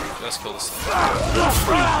 Let's kill this thing.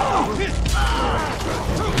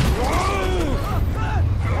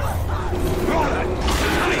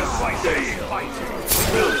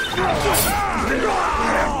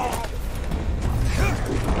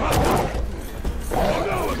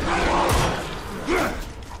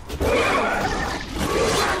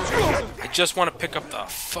 I just want to pick up the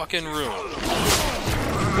fucking room.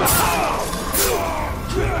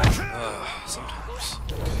 Sometimes.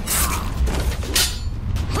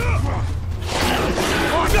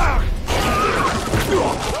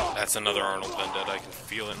 That That's another Arnold vendetta. I can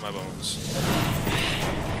feel it in my bones.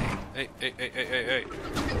 Hey, hey, hey, hey, hey, hey.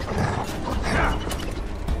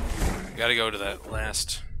 Gotta go to that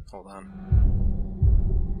last... Hold on.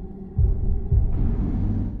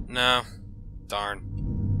 No.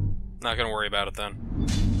 Darn. Not gonna worry about it then.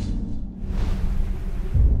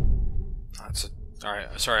 That's a...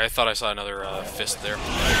 Alright, sorry, I thought I saw another fist there.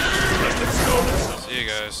 See you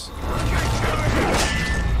guys.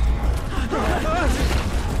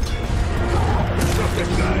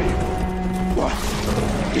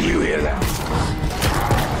 Do you hear that?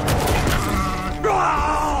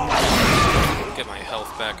 Get my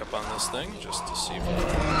health back up on this thing, just to see if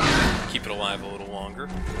I can keep it alive a little longer.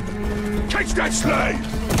 Catch that slave!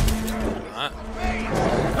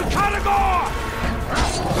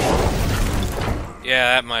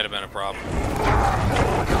 Yeah, that might have been a problem.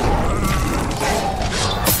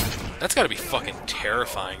 That's gotta be fucking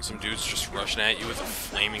terrifying. Some dude's just rushing at you with a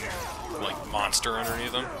flaming, like, monster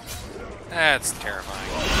underneath them. That's terrifying.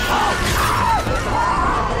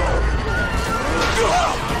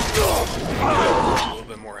 A little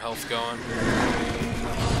bit more health going.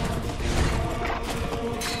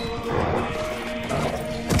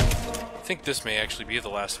 I think this may actually be the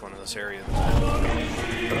last one in this area.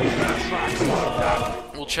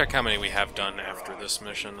 We'll check how many we have done after this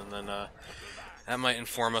mission, and then that might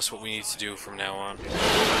inform us what we need to do from now on.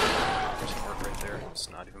 There's an orc right there. Let's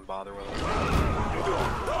not even bother with it.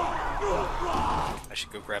 I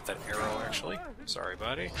should go grab that arrow, actually. Sorry,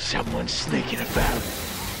 buddy. Someone's sneaking about.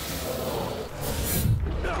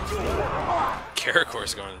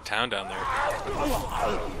 Karakor's going to town down there.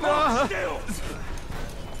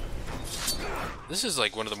 This is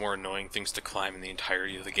like one of the more annoying things to climb in the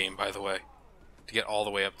entirety of the game, by the way. To get all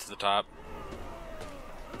the way up to the top.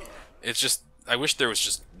 It's just... I wish there was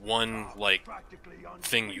just one, like,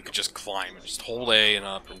 thing you could just climb. And just hold A and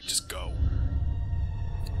up and just go.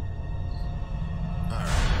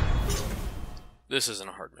 Alright. This isn't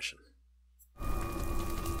a hard mission.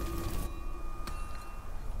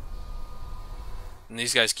 And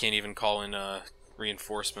these guys can't even call in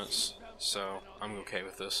reinforcements, so I'm okay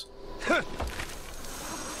with this.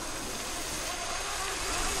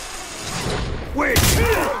 Wait!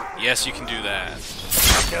 Yes, you can do that.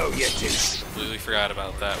 No, you do. Completely forgot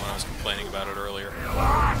about that when I was complaining about it earlier.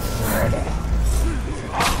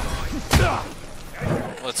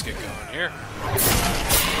 Let's get going here.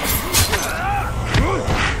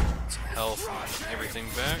 Some health, everything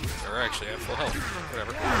back. Or actually, I have full health.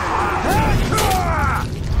 Whatever.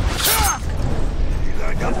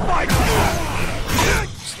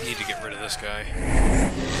 Just need to get rid of this guy.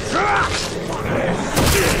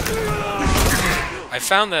 I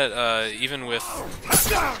found that even with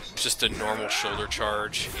just a normal shoulder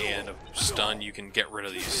charge and a stun, you can get rid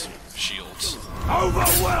of these shields.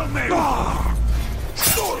 Overwhelming!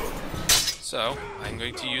 So, I'm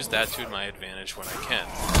going to use that to my advantage when I can.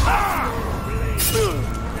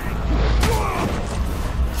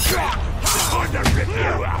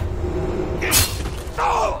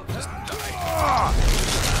 Just die.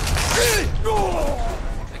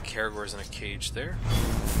 That Karagor's in a cage there.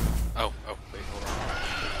 Oh, wait, hold on.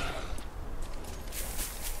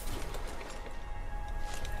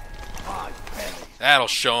 That'll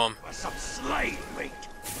show him. Some slave meat.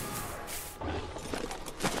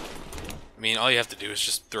 I mean, all you have to do is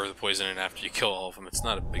just throw the poison in after you kill all of them. It's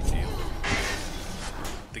not a big deal.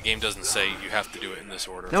 The game doesn't say you have to do it in this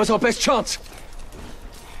order. Now it's our best chance.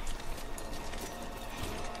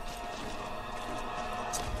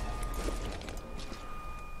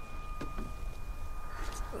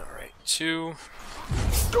 Alright, 2.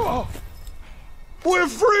 Oh, we're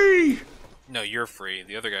free! No, you're free.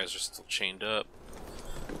 The other guys are still chained up.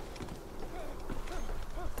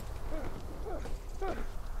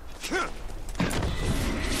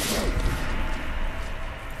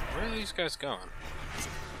 Where are these guys going?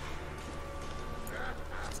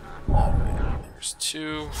 Alright, there's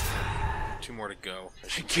 2. 2 more to go.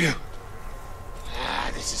 Thank you.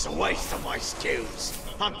 This is a waste of my skills.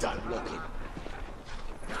 I'm done looking.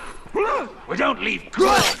 We don't leave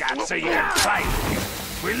grog out so you can play.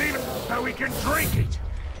 We leave it so we can drink it.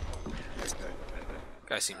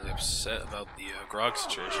 Guy seems upset about the grog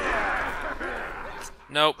situation.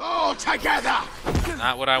 Nope. All together!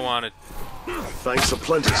 Not what I wanted. Thanks a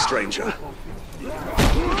plenty, stranger.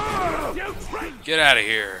 Get out of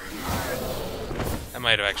here. That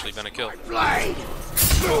might have actually been a kill. Blade!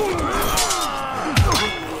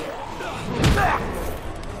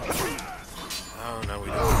 Oh, no, we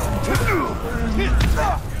don't.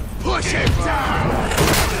 Push it down!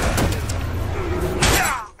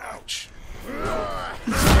 Ouch.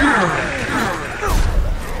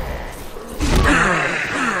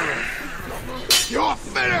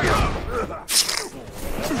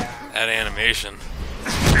 That animation.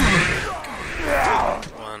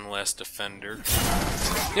 One less defender.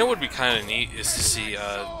 You know what would be kind of neat is to see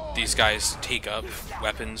these guys take up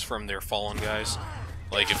weapons from their fallen guys.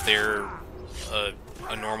 Like if they're a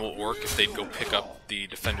normal orc, if they'd go pick up the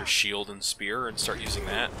defender's shield and spear and start using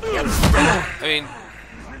that. I mean,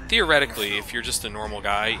 theoretically, if you're just a normal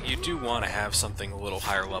guy, you do want to have something a little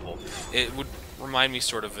higher level. It would remind me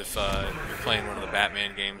sort of if you're playing one of the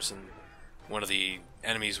Batman games and one of the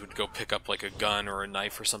enemies would go pick up like a gun or a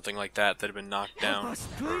knife or something like that that had been knocked down out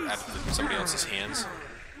of somebody else's hands.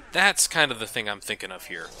 That's kind of the thing I'm thinking of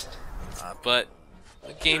here. But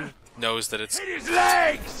the game knows that it's...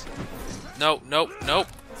 Nope.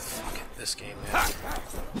 Fuck it, this game, man.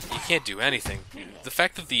 You can't do anything. The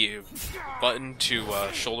fact that the button to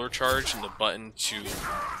shoulder charge and the button to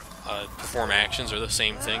perform actions are the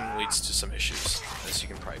same thing leads to some issues, as you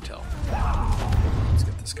can probably tell. Let's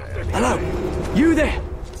get this guy out of here. Hello! You there!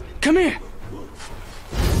 Come here!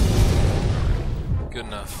 Good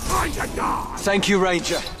enough. Thank you,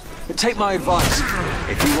 Ranger. But take my advice.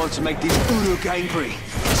 If you want to make these Uruk angry,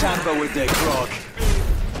 tamper with their grog.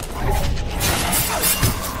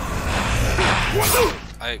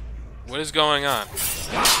 What is going on?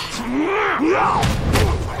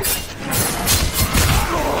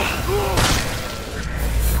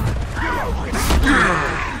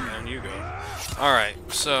 Down you go. Alright,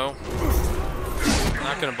 so... I'm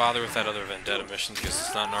not going to bother with that other Vendetta mission because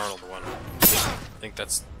it's not an Ahnuld one. I think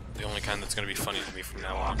that's the only kind that's going to be funny to me from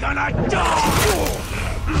now on. That's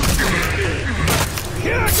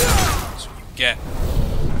what you get.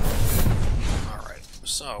 Alright,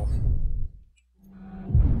 so...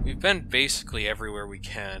 we've been basically everywhere we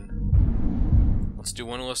can. Let's do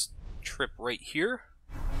one last trip right here.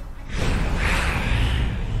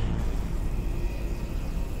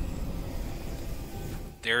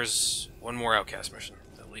 There's one more Outcast mission,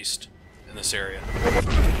 at least in this area.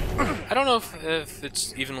 I don't know if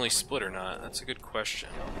it's evenly split or not. That's a good question.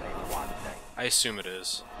 I assume it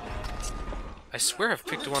is. I swear I've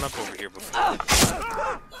picked one up over here before.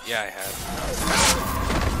 Yeah, I have.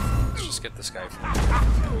 Let's just get this guy from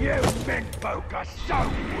here. You big folk are so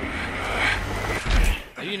weak.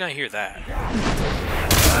 How do you not hear that?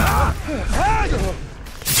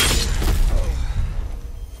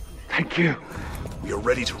 Thank you. We are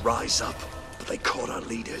ready to rise up, but they caught our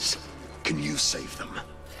leaders. Can you save them?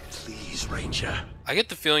 Please, Ranger. I get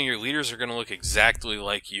the feeling your leaders are gonna look exactly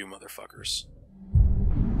like you, motherfuckers.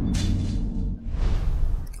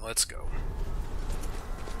 Let's go.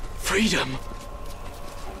 Freedom!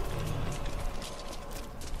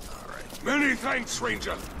 Alright. Many thanks,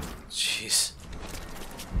 Ranger. Jeez.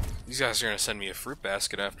 These guys are gonna send me a fruit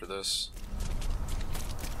basket after this.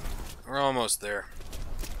 We're almost there.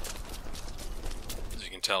 As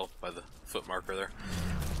you can tell by the foot marker there.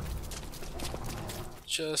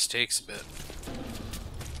 Just takes a bit.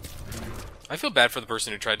 I feel bad for the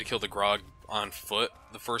person who tried to kill the Grog on foot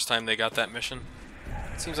the first time they got that mission.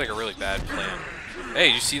 It seems like a really bad plan. Hey,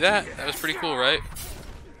 did you see that? That was pretty cool, right?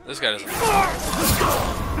 This guy doesn't.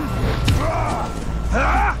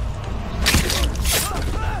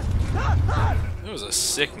 It was a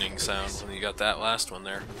sickening sound when you got that last one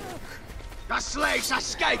there. The slave's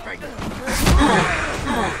escaping!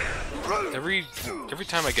 Every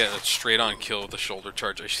time I get a straight-on kill with a shoulder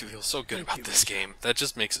charge, I feel so good about this game. That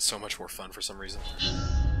just makes it so much more fun for some reason.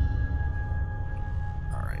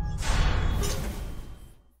 Alright.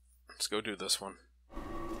 Let's go do this one.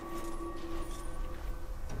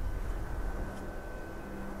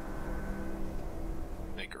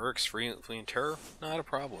 Make Urks flee in terror? Not a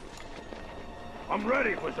problem. I'm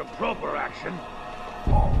ready for some proper action.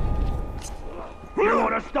 You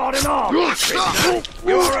want to start an army?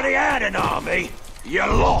 You already had an army. You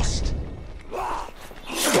lost.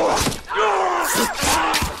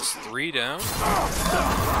 That's 3 down.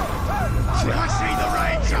 I see the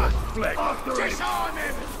Ranger! Disarm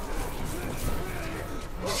him!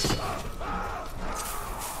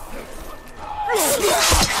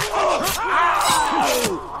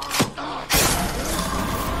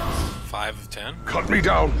 Five of 10. Cut me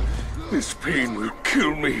down. This pain will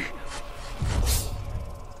kill me.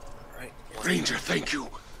 Right. Ranger, thank you.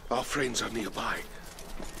 Our friends are nearby.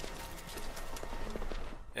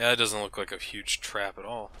 Yeah, it doesn't look like a huge trap at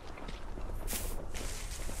all.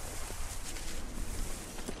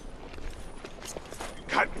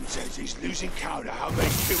 Captain says he's losing count of how they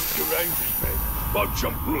killed your Rangers, men. Bunch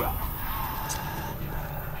of blood.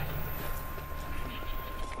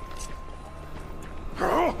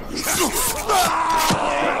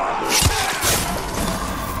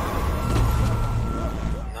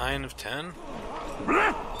 Nine of 10.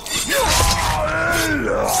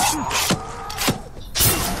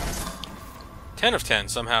 10 of 10.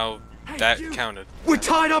 Somehow that counted. We're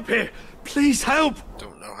tied up here! Please help!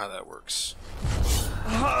 Don't know how that works.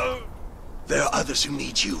 There are others who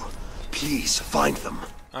need you. Please, find them.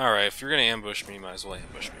 Alright, if you're gonna ambush me, might as well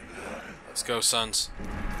ambush me. Let's go, sons.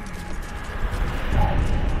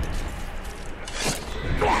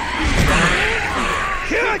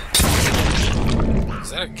 Is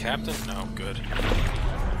that a captain? No, good.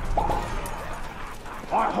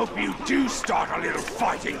 I hope you do start a little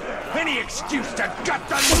fighting. Any excuse to gut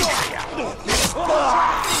the lawyer.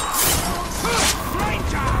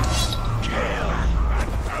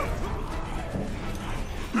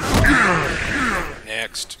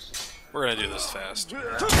 Next. We're gonna do this fast. Kill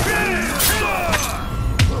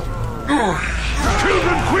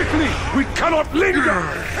them quickly! We cannot linger!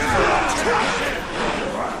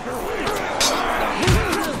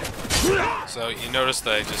 So you notice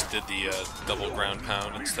that I just did the double ground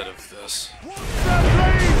pound instead of this.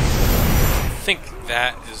 I think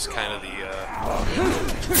that is kind of the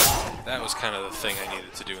that was kind of the thing I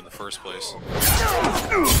needed to do in the first place.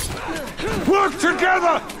 Work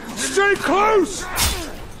together! Stay close!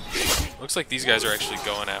 Looks like these guys are actually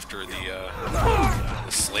going after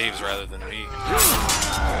the slaves rather than me.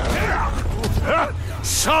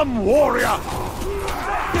 Some warrior!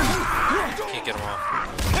 Can't get them off.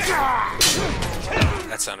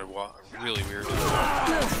 That sounded really weird.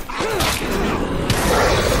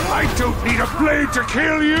 I don't need a blade to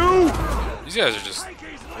kill you! These guys are just...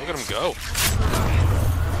 look at them go.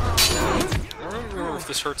 I don't remember if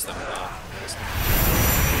this hurts them or not.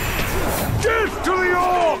 Death to the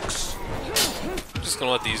orcs! I'm just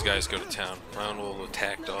gonna let these guys go to town. My own little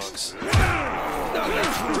attack dogs.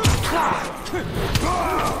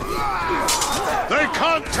 They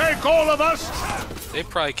can't take all of us! They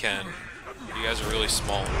probably can. You guys are really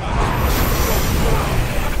small.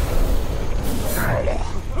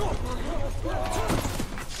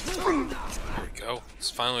 There we go. It's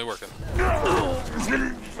finally working.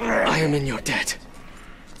 I am in your debt.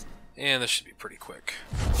 And this should be pretty quick.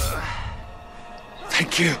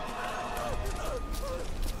 Thank you.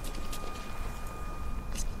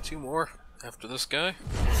 2 more after this guy.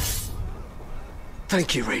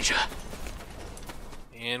 Thank you, Ranger.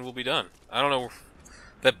 And we'll be done. I don't know.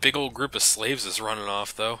 That big old group of slaves is running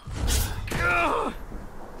off, though. Oh,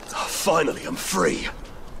 finally, I'm free.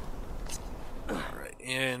 Alright,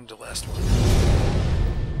 and the last one.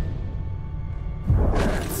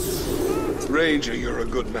 Ranger, you're a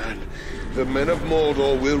good man. The men of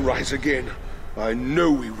Mordor will rise again. I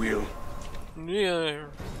know we will. Yeah.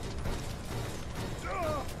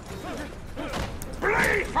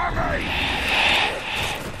 Bleed for me!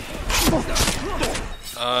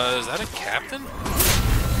 Is that a captain?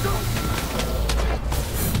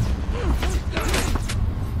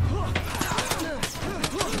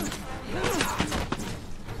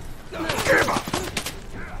 Give up!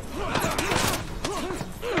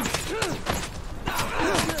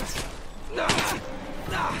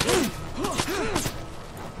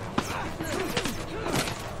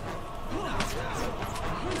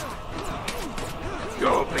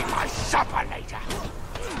 You'll be my supper later.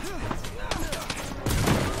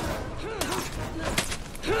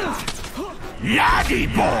 Laddie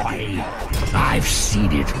boy! I've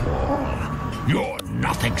seen it all. You're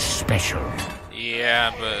nothing special.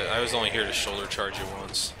 Yeah, but I was only here to shoulder charge you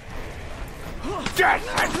once. Death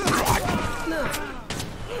and blood!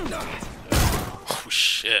 Oh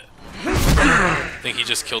shit. I think he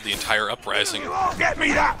just killed the entire uprising. Get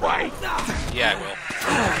me that way! Yeah, I will.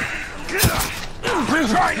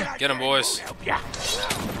 Get him, boys.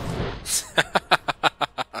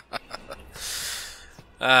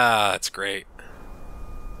 Ah, that's great.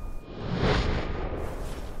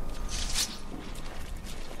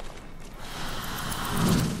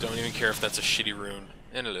 Don't even care if that's a shitty rune.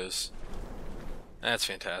 And it is. That's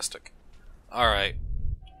fantastic. Alright.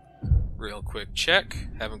 Real quick check.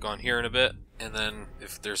 Haven't gone here in a bit. And then,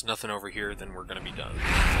 if there's nothing over here, then we're gonna be done.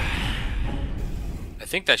 I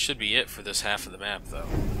think that should be it for this half of the map, though.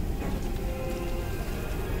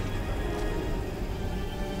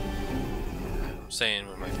 I'm saying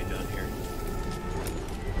we might be done here.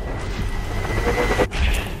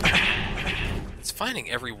 It's finding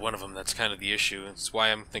every one of them that's kind of the issue. It's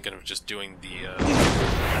why I'm thinking of just doing the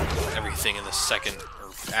everything in the second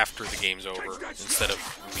or after the game's over instead of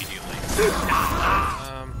immediately.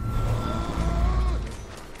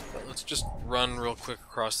 But let's just run real quick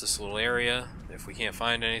across this little area. If we can't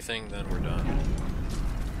find anything, then we're done.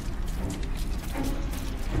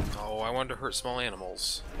 Oh, I wanted to hurt small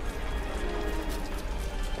animals.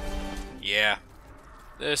 Yeah,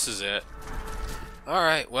 this is it.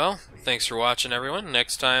 Alright, well, thanks for watching, everyone.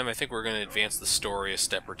 Next time, I think we're going to advance the story a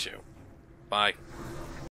step or two. Bye.